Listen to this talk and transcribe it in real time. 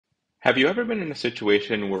Have you ever been in a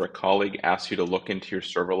situation where a colleague asks you to look into your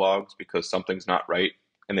server logs because something's not right,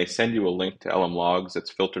 and they send you a link to LM logs that's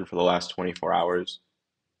filtered for the last 24 hours?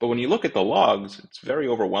 But when you look at the logs, it's very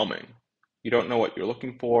overwhelming. You don't know what you're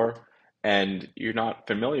looking for, and you're not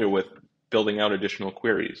familiar with building out additional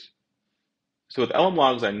queries. So with LM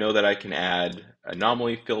logs, I know that I can add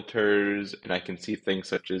anomaly filters, and I can see things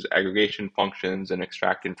such as aggregation functions and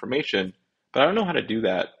extract information, but I don't know how to do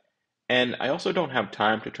that. And I also don't have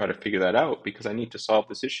time to try to figure that out because I need to solve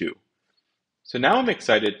this issue. So now I'm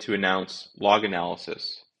excited to announce log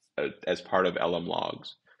analysis as part of LM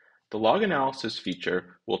logs. The log analysis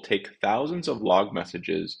feature will take thousands of log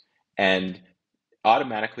messages and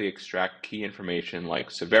automatically extract key information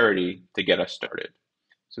like severity to get us started.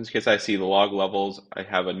 So in this case, I see the log levels. I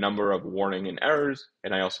have a number of warning and errors,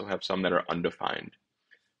 and I also have some that are undefined.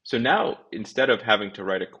 So now, instead of having to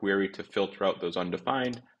write a query to filter out those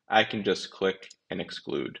undefined, I can just click and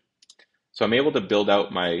exclude. So I'm able to build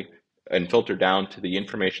out and filter down to the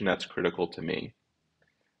information that's critical to me.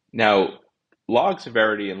 Now, log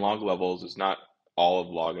severity and log levels is not all of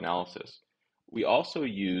log analysis. We also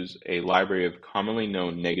use a library of commonly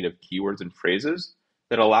known negative keywords and phrases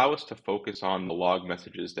that allow us to focus on the log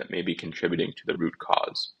messages that may be contributing to the root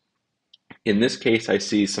cause. In this case, I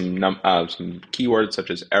see some keywords such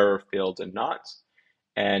as error, failed, and nots,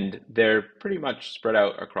 and they're pretty much spread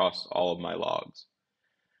out across all of my logs.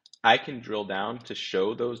 I can drill down to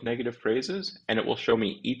show those negative phrases, and it will show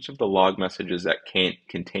me each of the log messages that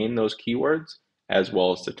contain those keywords, as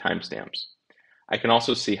well as the timestamps. I can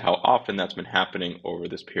also see how often that's been happening over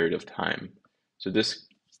this period of time. So this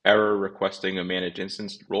error requesting a managed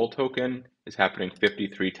instance role token is happening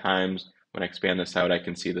 53 times. When I expand this out, I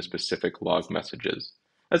can see the specific log messages.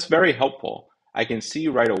 That's very helpful. I can see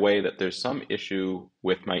right away that there's some issue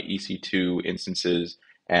with my EC2 instances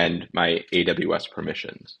and my AWS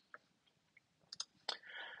permissions.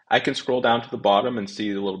 I can scroll down to the bottom and see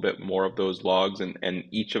a little bit more of those logs, and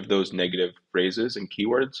each of those negative phrases and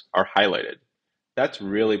keywords are highlighted. That's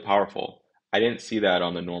really powerful. I didn't see that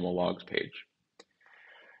on the normal logs page.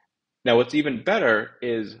 Now, what's even better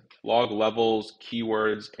is log levels,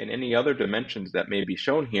 keywords, and any other dimensions that may be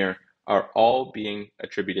shown here are all being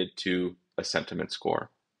attributed to a sentiment score.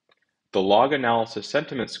 The log analysis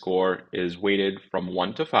sentiment score is weighted from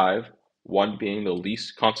 1 to 5, 1 being the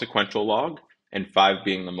least consequential log, and 5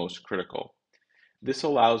 being the most critical. This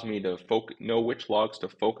allows me to know which logs to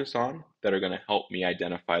focus on that are going to help me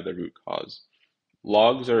identify the root cause.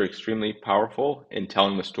 Logs are extremely powerful in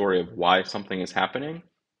telling the story of why something is happening,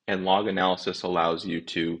 and log analysis allows you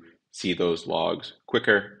to see those logs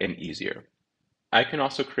quicker and easier. I can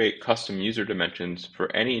also create custom user dimensions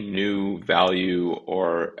for any new value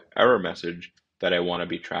or error message that I want to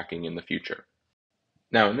be tracking in the future.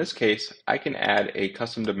 Now, in this case, I can add a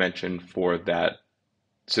custom dimension for that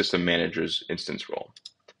system manager's instance role.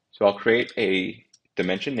 So I'll create a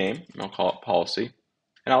dimension name, and I'll call it policy,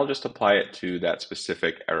 and I'll just apply it to that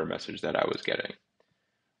specific error message that I was getting.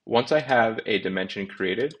 Once I have a dimension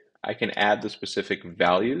created, I can add the specific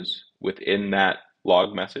values within that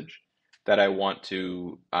log message that I want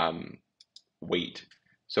to weight.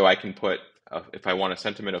 So I can put, if I want a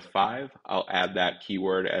sentiment of 5, I'll add that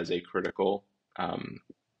keyword as a critical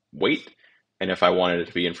weight. And if I wanted it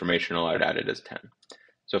to be informational, I'd add it as 10.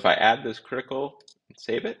 So if I add this critical and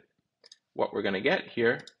save it, what we're going to get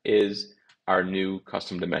here is our new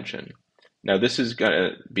custom dimension. Now this is going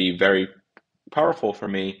to be very powerful for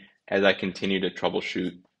me as I continue to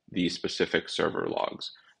troubleshoot these specific server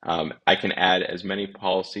logs. I can add as many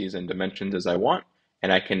policies and dimensions as I want,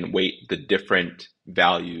 and I can weight the different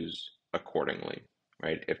values accordingly,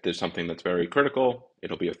 right? If there's something that's very critical,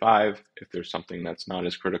 it'll be a 5. If there's something that's not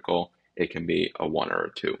as critical, it can be a 1 or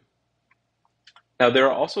a 2. Now, there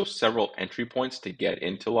are also several entry points to get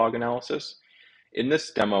into log analysis. In this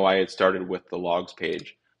demo, I had started with the logs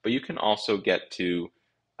page, but you can also get to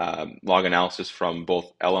log analysis from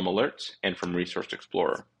both LM alerts and from Resource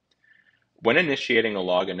Explorer. When initiating a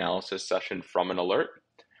log analysis session from an alert,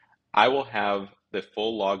 I will have the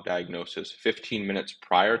full log diagnosis 15 minutes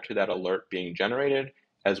prior to that alert being generated,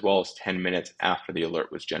 as well as 10 minutes after the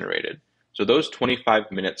alert was generated. So those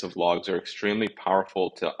 25 minutes of logs are extremely powerful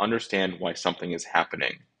to understand why something is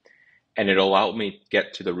happening, and it allowed me to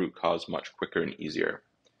get to the root cause much quicker and easier.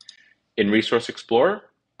 In Resource Explorer,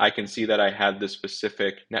 I can see that I had this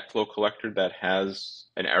specific NetFlow collector that has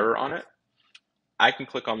an error on it. I can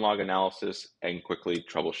click on log analysis and quickly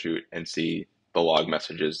troubleshoot and see the log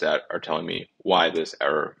messages that are telling me why this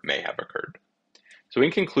error may have occurred. So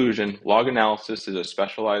in conclusion, log analysis is a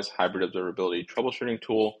specialized hybrid observability troubleshooting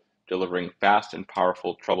tool delivering fast and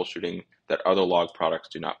powerful troubleshooting that other log products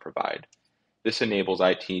do not provide. This enables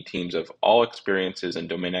IT teams of all experiences and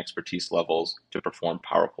domain expertise levels to perform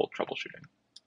powerful troubleshooting.